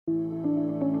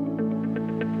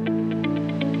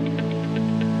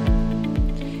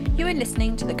are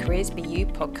listening to the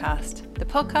CareersBU podcast, the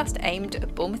podcast aimed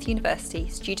at Bournemouth University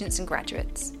students and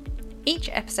graduates. Each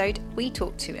episode, we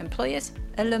talk to employers,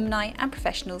 alumni and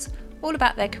professionals all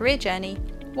about their career journey,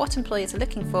 what employers are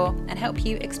looking for, and help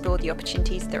you explore the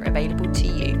opportunities that are available to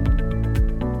you.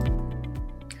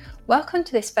 Welcome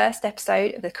to this first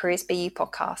episode of the CareersBU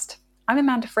podcast. I'm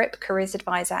Amanda Fripp, Careers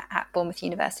Advisor at Bournemouth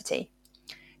University.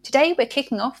 Today, we're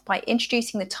kicking off by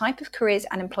introducing the type of careers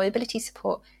and employability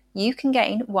support you can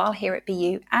gain while here at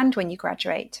BU and when you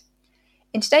graduate.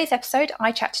 In today's episode,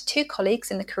 I chat to two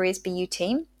colleagues in the CareersBU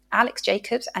team, Alex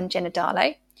Jacobs and Jenna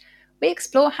Darlow. We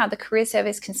explore how the career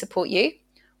service can support you,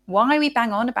 why we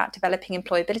bang on about developing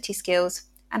employability skills,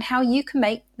 and how you can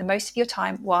make the most of your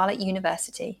time while at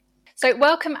university. So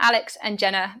welcome, Alex and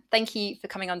Jenna. Thank you for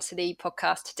coming onto the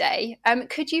podcast today.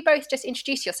 Could you both just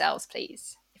introduce yourselves,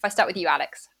 please? If I start with you,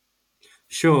 Alex.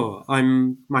 Sure.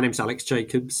 My name's Alex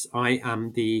Jacobs. I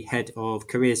am the head of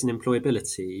careers and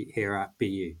employability here at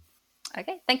BU.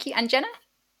 Okay, thank you. And Jenna?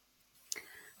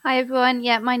 Hi everyone.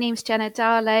 Yeah, my name's Jenna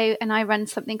Darlow and I run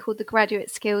something called the Graduate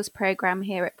Skills Programme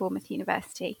here at Bournemouth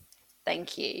University.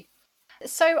 Thank you.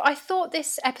 So I thought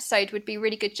this episode would be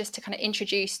really good just to kind of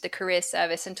introduce the careers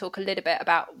service and talk a little bit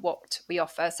about what we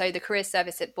offer. So the careers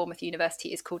service at Bournemouth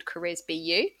University is called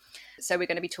CareersBU. So we're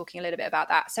going to be talking a little bit about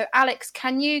that. So Alex,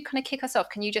 can you kind of kick us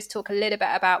off? Can you just talk a little bit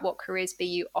about what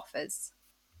CareersBU offers?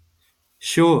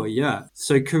 Sure, yeah.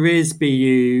 So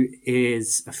CareersBU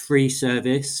is a free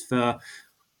service for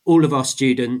all of our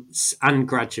students and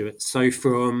graduates. So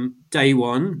from day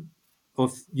one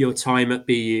of your time at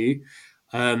BU,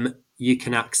 you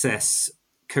can access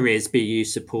CareersBU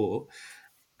support,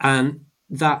 and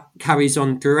that carries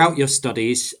on throughout your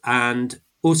studies and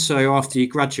also after you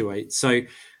graduate. So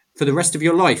for the rest of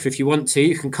your life, if you want to,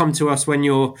 you can come to us when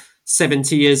you're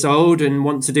 70 years old and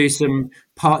want to do some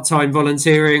part-time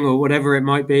volunteering or whatever it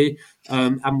might be,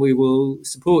 and we will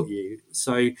support you.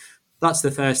 So that's the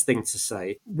first thing to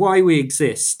say. Why we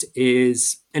exist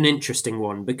is an interesting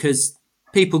one because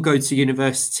people go to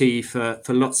university for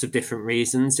lots of different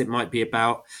reasons. It might be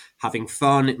about having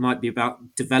fun. It might be about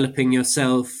developing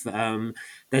yourself.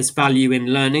 There's value in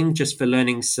learning just for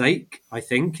learning's sake, I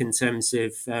think, in terms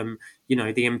of,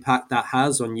 the impact that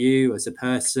has on you as a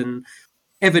person.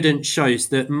 Evidence shows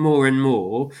that more and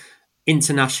more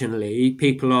internationally,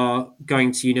 people are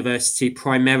going to university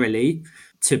primarily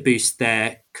to boost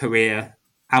their career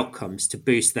outcomes, to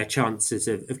boost their chances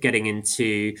of getting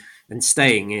into and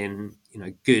staying in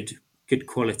good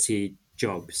quality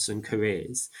jobs and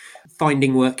careers.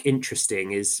 Finding work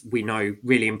interesting is, we know,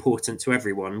 really important to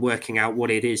everyone, working out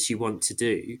what it is you want to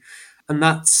do. And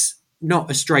that's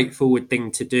not a straightforward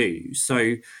thing to do.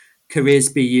 So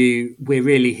CareersBU, we're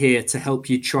really here to help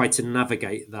you try to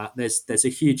navigate that. There's a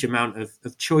huge amount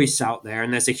of choice out there,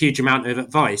 and there's a huge amount of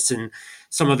advice, and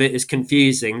some of it is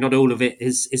confusing. Not all of it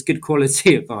is good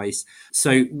quality advice.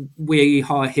 So we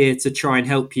are here to try and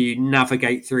help you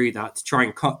navigate through that, to try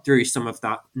and cut through some of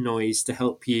that noise, to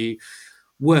help you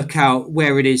work out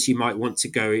where it is you might want to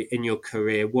go in your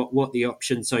career, what the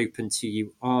options open to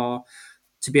you are,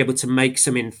 to be able to make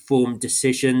some informed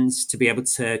decisions, to be able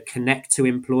to connect to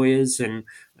employers and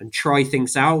try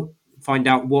things out, find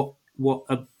out what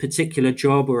a particular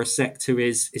job or a sector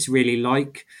is really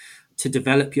like, to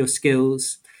develop your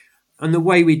skills. And the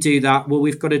way we do that, well,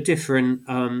 we've got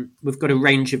a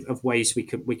range of ways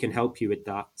we can help you with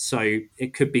that. So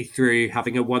it could be through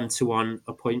having a one-to-one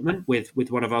appointment with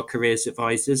one of our careers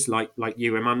advisors, like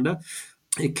you, Amanda.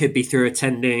 It could be through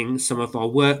attending some of our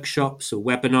workshops or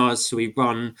webinars. So we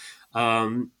run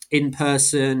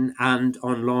in-person and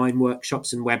online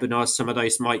workshops and webinars. Some of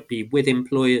those might be with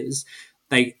employers.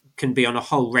 They can be on a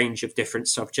whole range of different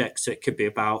subjects. So it could be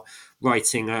about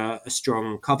writing a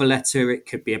strong cover letter. It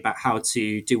could be about how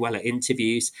to do well at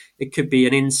interviews. It could be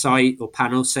an insight or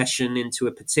panel session into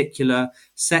a particular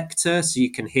sector, so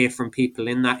you can hear from people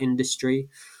in that industry.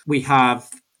 We have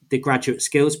the Graduate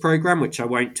Skills Programme, which I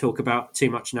won't talk about too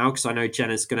much now because I know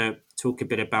Jenna's going to talk a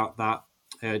bit about that.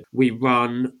 We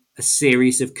run a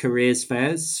series of careers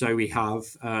fairs. So we have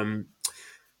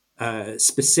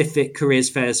specific careers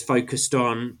fairs focused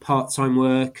on part-time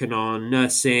work and on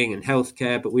nursing and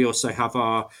healthcare, but we also have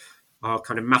our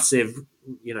kind of massive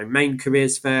main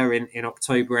careers fair in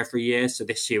October every year. So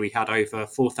this year we had over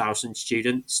 4,000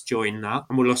 students join that,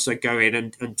 and we'll also go in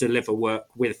and deliver work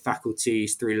with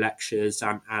faculties through lectures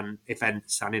and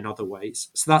events and in other ways.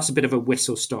 So that's a bit of a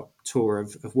whistle-stop tour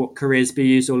of what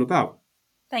CareersBU is all about.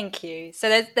 Thank you.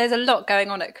 So there's a lot going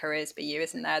on at CareersBU,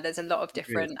 isn't there? There's a lot of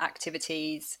different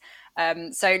activities.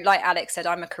 So like Alex said,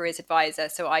 I'm a careers advisor,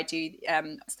 so I do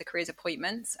the careers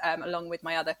appointments along with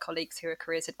my other colleagues who are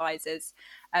careers advisors.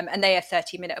 And they are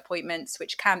 30-minute appointments,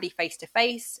 which can be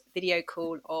face-to-face, video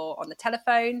call, or on the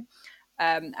telephone.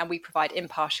 And we provide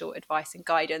impartial advice and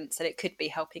guidance. And it could be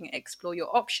helping explore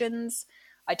your options,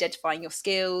 identifying your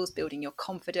skills, building your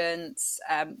confidence,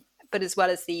 but as well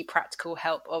as the practical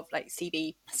help of like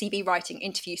CV writing,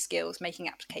 interview skills, making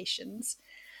applications.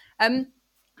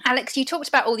 Alex, you talked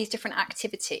about all these different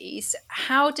activities.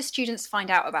 How do students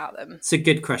find out about them? It's a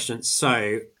good question.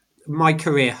 So My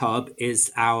Career Hub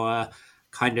is our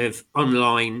kind of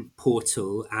online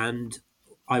portal, and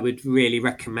I would really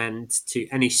recommend to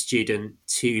any student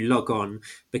to log on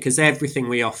because everything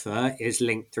we offer is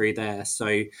linked through there.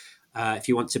 So if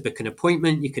you want to book an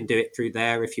appointment, you can do it through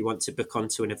there. If you want to book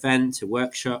onto an event, a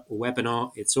workshop, or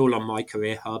webinar, it's all on My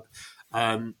Career Hub.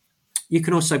 You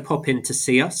can also pop in to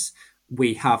see us.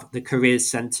 We have the Careers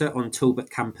Centre on Talbot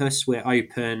campus. We're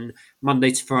open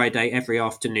Monday to Friday every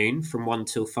afternoon from 1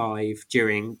 till 5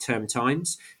 during term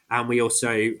times. And we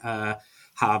also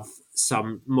have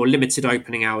some more limited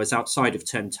opening hours outside of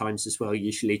term times as well,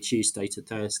 usually Tuesday to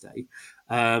Thursday.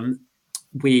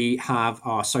 We have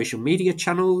our social media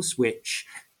channels, which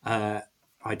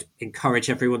I'd encourage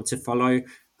everyone to follow.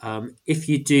 If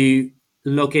you do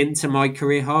log into My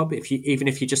Career Hub, even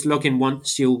if you just log in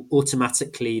once, you'll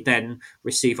automatically then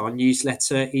receive our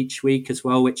newsletter each week as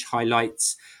well, which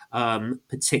highlights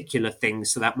particular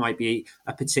things. So that might be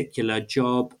a particular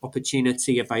job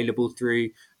opportunity available through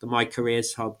the My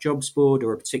Careers Hub jobs board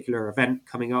or a particular event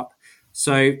coming up.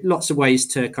 So lots of ways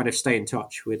to kind of stay in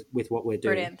touch with what we're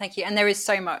doing. Brilliant, thank you. And there is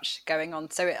so much going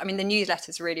on. So, I mean, the newsletter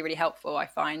is really, really helpful, I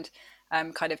find,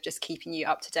 kind of just keeping you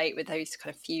up to date with those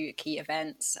kind of few key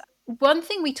events. One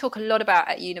thing we talk a lot about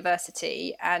at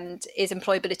university and is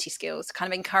employability skills,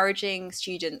 kind of encouraging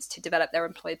students to develop their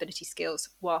employability skills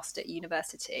whilst at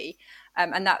university.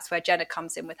 And that's where Jenna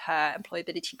comes in with her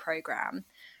employability program.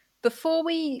 Before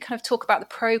we kind of talk about the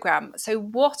program, so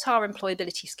what are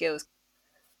employability skills?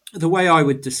 The way I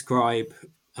would describe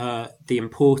the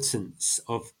importance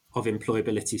of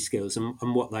employability skills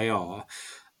and what they are,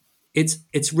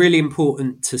 it's really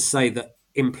important to say that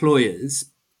employers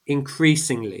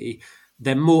increasingly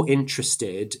they're more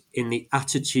interested in the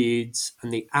attitudes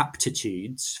and the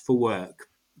aptitudes for work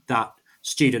that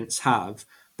students have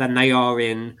than they are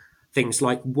in things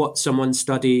like what someone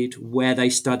studied, where they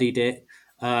studied it.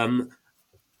 I'm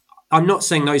not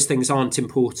saying those things aren't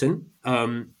important,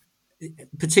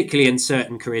 particularly in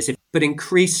certain careers, but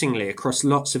increasingly across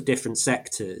lots of different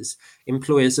sectors,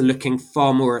 employers are looking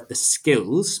far more at the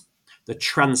skills, the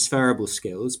transferable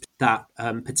skills that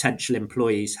potential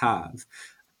employees have.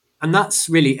 And that's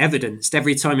really evidenced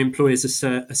every time employers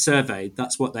are surveyed.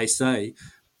 That's what they say.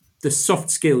 The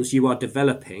soft skills you are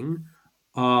developing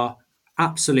are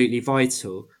absolutely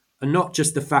vital. And not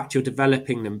just the fact you're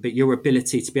developing them, but your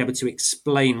ability to be able to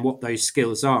explain what those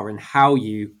skills are and how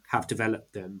you have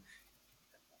developed them.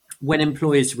 When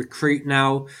employers recruit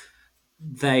now,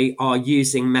 they are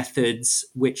using methods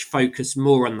which focus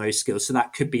more on those skills. So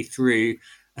that could be through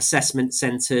assessment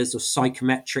centres or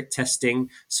psychometric testing.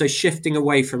 So shifting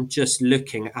away from just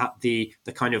looking at the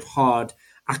kind of hard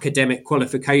academic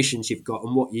qualifications you've got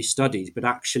and what you studied, but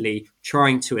actually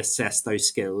trying to assess those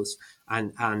skills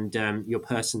and your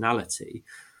personality.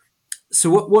 So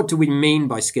what do we mean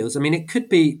by skills? I mean, it could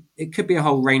be a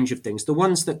whole range of things. The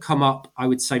ones that come up, I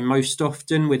would say, most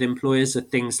often with employers are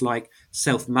things like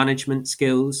self-management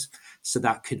skills. So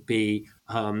that could be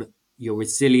your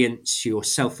resilience, your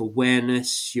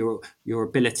self-awareness, your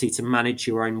ability to manage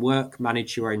your own work,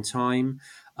 manage your own time,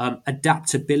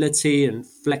 adaptability and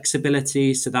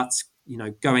flexibility. So that's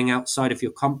going outside of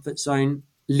your comfort zone.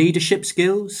 Leadership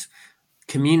skills,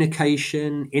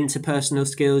 communication, interpersonal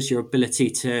skills, your ability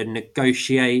to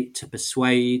negotiate, to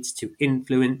persuade, to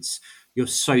influence, your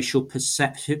social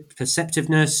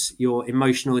perceptiveness, your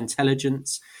emotional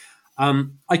intelligence.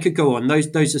 I could go on.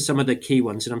 Those are some of the key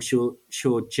ones, and I'm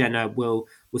sure Jenna will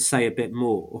say a bit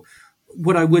more.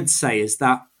 What I would say is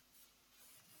that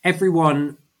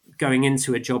everyone going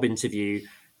into a job interview,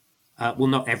 well,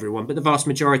 not everyone, but the vast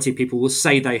majority of people will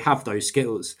say they have those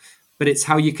skills, but it's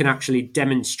how you can actually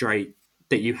demonstrate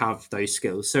that you have those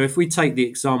skills. So if we take the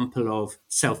example of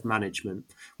self-management,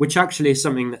 which actually is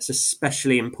something that's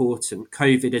especially important,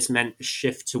 COVID has meant a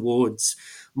shift towards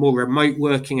more remote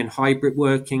working and hybrid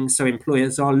working. So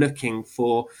employers are looking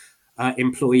for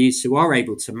employees who are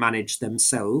able to manage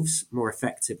themselves more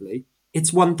effectively.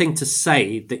 It's one thing to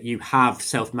say that you have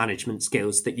self-management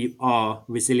skills, that you are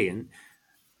resilient,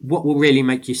 what will really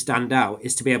make you stand out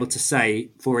is to be able to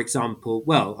say, for example,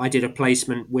 well, I did a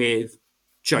placement with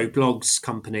Joe Blogg's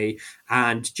company,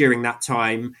 and during that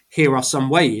time, here are some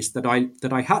ways that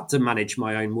I had to manage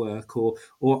my own work, or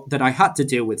that I had to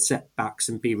deal with setbacks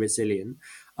and be resilient.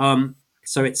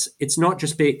 So it's not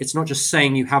just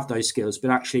saying you have those skills,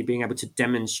 but actually being able to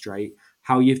demonstrate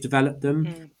how you've developed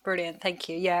them. Brilliant, thank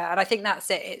you. Yeah, and I think that's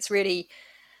it. It's really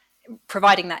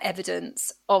providing that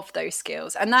evidence of those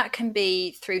skills, and that can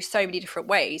be through so many different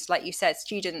ways. Like you said,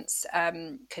 students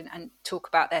can talk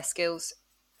about their skills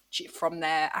from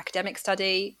their academic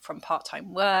study, from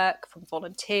part-time work, from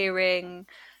volunteering,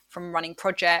 from running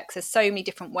projects. There's so many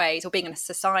different ways, or being in a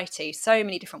society, so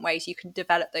many different ways you can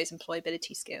develop those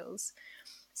employability skills.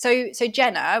 So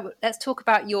Jenna, let's talk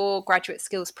about your graduate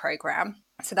skills program.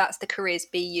 So that's the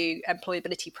CareersBU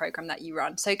employability program that you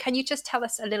run. So can you just tell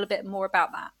us a little bit more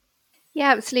about that?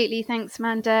 Yeah, absolutely. Thanks,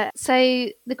 Amanda. So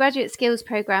the Graduate Skills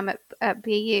Programme at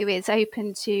BU is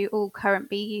open to all current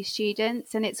BU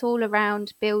students, and it's all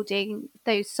around building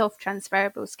those soft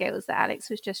transferable skills that Alex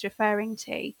was just referring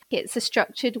to. It's a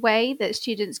structured way that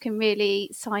students can really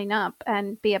sign up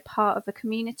and be a part of a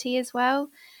community as well.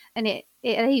 And it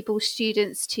enables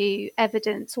students to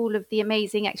evidence all of the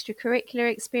amazing extracurricular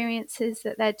experiences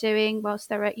that they're doing whilst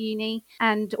they're at uni,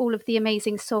 and all of the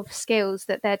amazing soft skills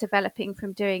that they're developing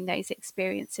from doing those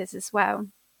experiences as well.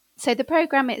 So the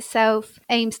programme itself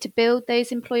aims to build those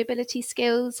employability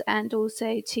skills and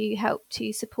also to help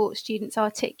to support students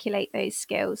articulate those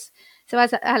skills. So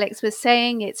as Alex was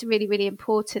saying, it's really, really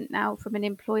important now from an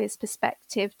employer's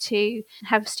perspective to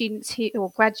have students or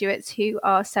graduates who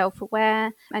are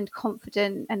self-aware and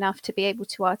confident enough to be able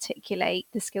to articulate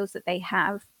the skills that they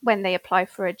have when they apply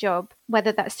for a job,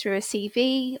 whether that's through a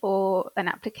CV or an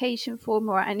application form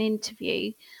or an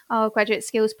interview. Our graduate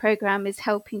skills program is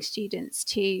helping students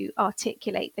to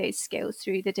articulate those skills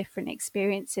through the different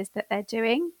experiences that they're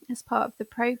doing as part of the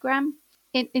program.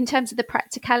 In terms of the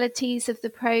practicalities of the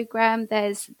program,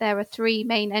 there are three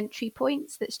main entry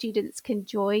points that students can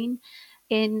join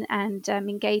in and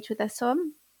engage with us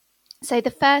on. So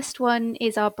the first one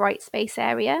is our Bright Space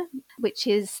area, which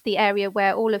is the area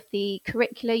where all of the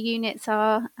curricular units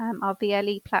are, our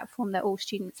VLE platform that all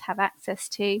students have access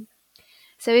to.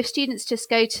 So if students just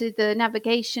go to the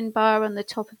navigation bar on the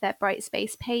top of their Bright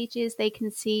Space pages, they can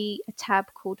see a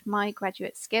tab called My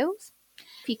Graduate Skills.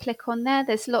 If you click on there,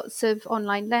 there's lots of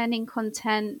online learning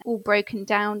content, all broken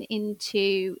down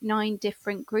into 9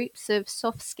 different groups of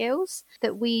soft skills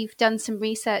that we've done some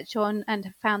research on and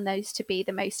have found those to be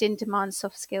the most in-demand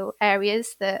soft skill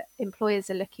areas that employers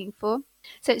are looking for.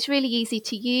 So it's really easy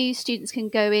to use. Students can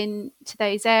go into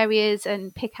those areas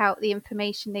and pick out the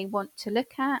information they want to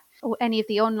look at, or any of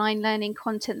the online learning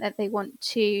content that they want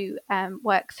to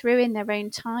work through in their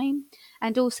own time.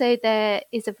 And also there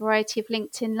is a variety of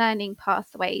LinkedIn learning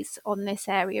pathways on this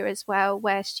area as well,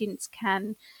 where students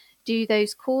can do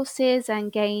those courses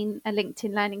and gain a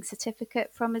LinkedIn learning certificate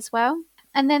from as well.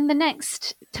 And then the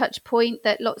next touch point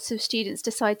that lots of students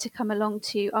decide to come along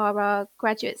to are our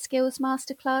graduate skills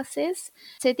masterclasses.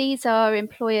 So these are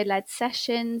employer-led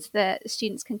sessions that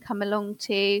students can come along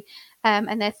to,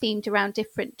 and they're themed around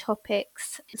different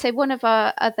topics. So one of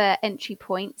our other entry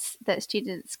points that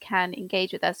students can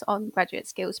engage with us on Graduate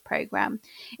Skills Programme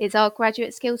is our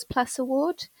Graduate Skills Plus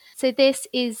Award. So this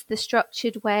is the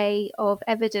structured way of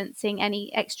evidencing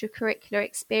any extracurricular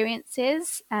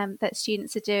experiences that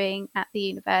students are doing at the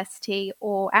university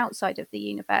or outside of the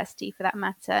university for that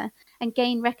matter, and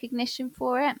gain recognition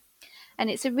for it. And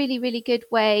it's a really, really good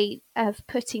way of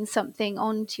putting something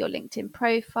onto your LinkedIn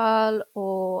profile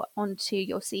or onto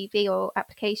your CV or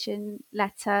application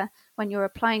letter when you're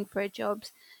applying for a job,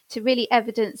 to really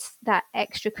evidence that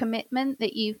extra commitment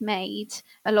that you've made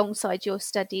alongside your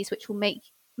studies, which will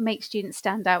make students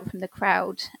stand out from the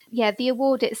crowd. Yeah, the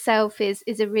award itself is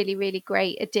a really, really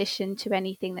great addition to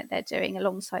anything that they're doing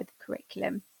alongside the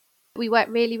curriculum. We work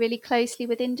really, really closely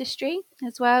with industry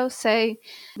as well. So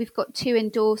we've got 2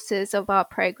 endorsers of our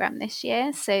programme this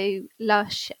year. So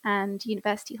Lush and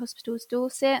University Hospitals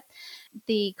Dorset.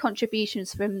 The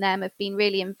contributions from them have been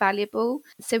really invaluable.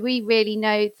 So we really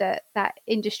know that that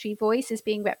industry voice is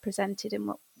being represented in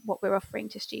what we're offering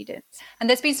to students. And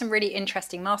there's been some really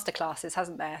interesting masterclasses,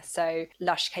 hasn't there? So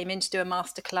Lush came in to do a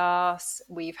masterclass.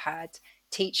 We've had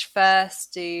Teach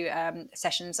First do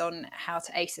sessions on how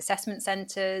to ace assessment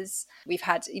centres. We've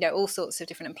had, all sorts of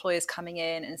different employers coming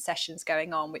in and sessions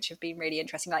going on, which have been really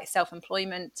interesting, like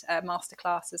self-employment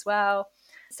masterclass as well.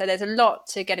 So there's a lot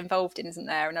to get involved in, isn't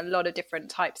there? And a lot of different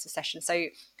types of sessions. So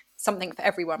something for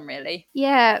everyone, really.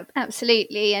 Yeah,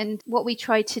 absolutely. And what we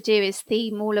try to do is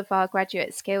theme all of our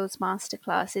graduate skills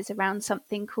masterclasses around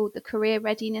something called the career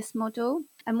readiness model.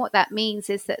 And what that means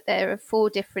is that there are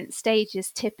 4 different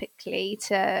stages typically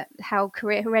to how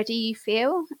career ready you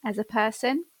feel as a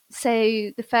person.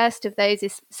 So the first of those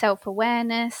is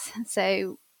self-awareness.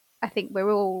 So I think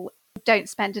we're all don't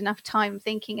spend enough time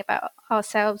thinking about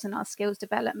ourselves and our skills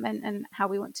development and how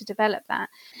we want to develop that.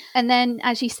 And then,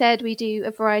 as you said, we do a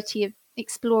variety of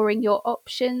exploring your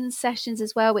options sessions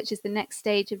as well, which is the next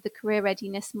stage of the career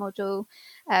readiness model,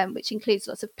 which includes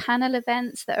lots of panel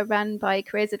events that are run by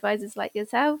careers advisors like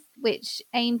yourself, which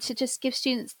aim to just give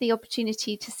students the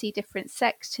opportunity to see different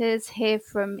sectors, hear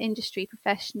from industry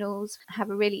professionals, have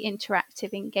a really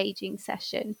interactive, engaging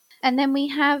session. And then we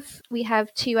have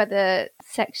 2 other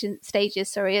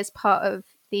stages as part of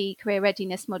the career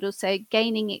readiness model. So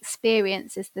gaining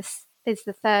experience is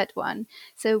the third one.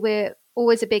 So we're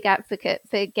always a big advocate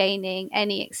for gaining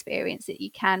any experience that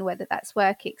you can, whether that's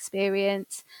work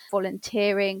experience,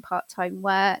 volunteering, part-time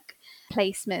work,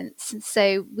 placements.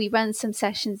 So we run some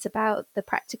sessions about the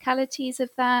practicalities of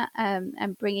that,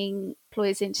 and bringing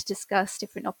employers in to discuss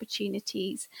different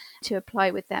opportunities to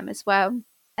apply with them as well.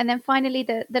 And then finally,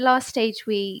 the last stage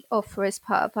we offer as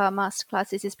part of our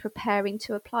masterclasses is preparing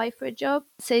to apply for a job.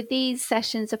 So these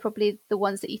sessions are probably the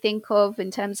ones that you think of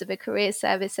in terms of a career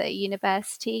service at a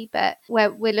university, but where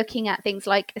we're looking at things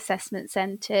like assessment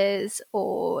centres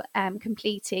or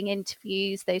completing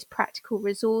interviews, those practical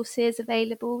resources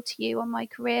available to you on My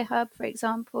Career Hub, for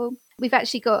example. We've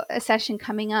actually got a session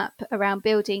coming up around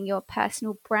building your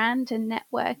personal brand and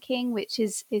networking, which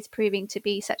is proving to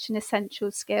be such an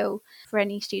essential skill for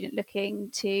any student looking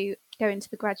to go into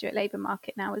the graduate labour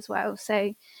market now as well.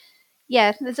 So,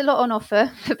 yeah, there's a lot on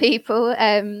offer for people.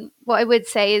 What I would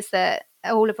say is that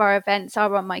all of our events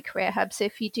are on My Career Hub. So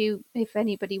if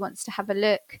anybody wants to have a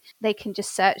look, they can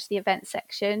just search the event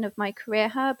section of My Career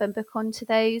Hub and book onto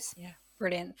those. Yeah.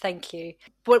 Brilliant, thank you.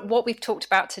 What we've talked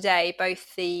about today,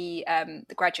 both the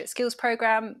graduate skills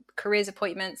programme, careers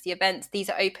appointments, the events, these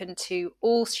are open to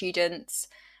all students,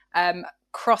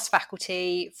 cross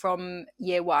faculty from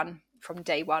year one, from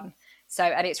day one. So,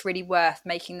 and it's really worth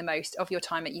making the most of your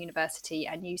time at university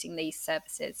and using these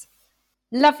services.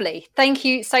 Lovely. Thank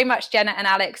you so much, Jenna and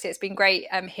Alex. It's been great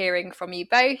hearing from you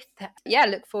both. Yeah,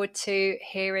 look forward to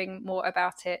hearing more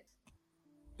about it.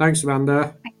 Thanks,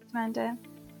 Amanda. Thanks, Amanda.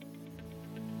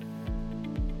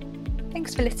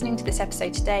 Thanks for listening to this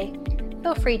episode today.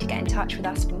 Feel free to get in touch with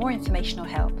us for more information or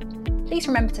help. Please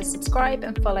remember to subscribe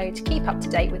and follow to keep up to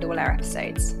date with all our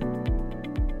episodes.